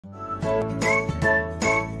Hi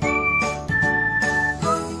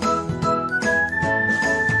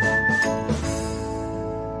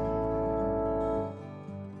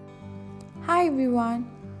everyone,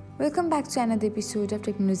 welcome back to another episode of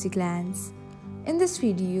Technologyglance. In this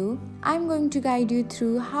video, I'm going to guide you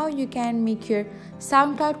through how you can make your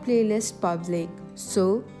Soundcloud playlist public.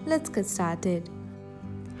 So, let's get started.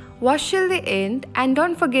 Watch till the end and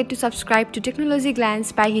don't forget to subscribe to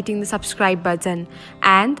Technologyglance by hitting the subscribe button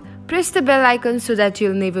and press the bell icon so that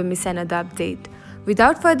you'll never miss another update.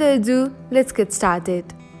 Without further ado, let's get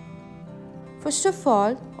started. First of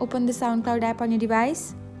all, open the Soundcloud app on your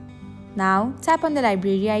device. Now tap on the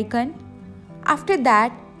library icon. After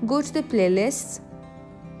that, go to the playlists.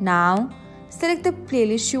 Now select the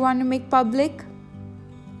playlist you want to make public.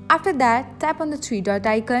 After that, tap on the three dot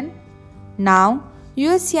icon. Now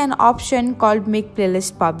you will see an option called Make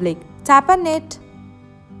Playlist Public. Tap on it.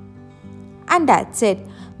 And that's it.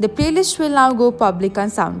 The playlist will now go public on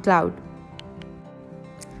SoundCloud.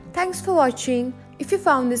 Thanks for watching. If you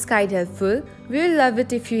found this guide helpful, we will love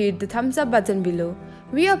it if you hit the thumbs up button below.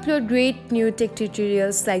 We upload great new tech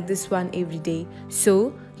tutorials like this one every day.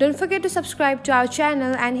 So, don't forget to subscribe to our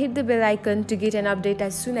channel and hit the bell icon to get an update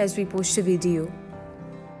as soon as we post a video.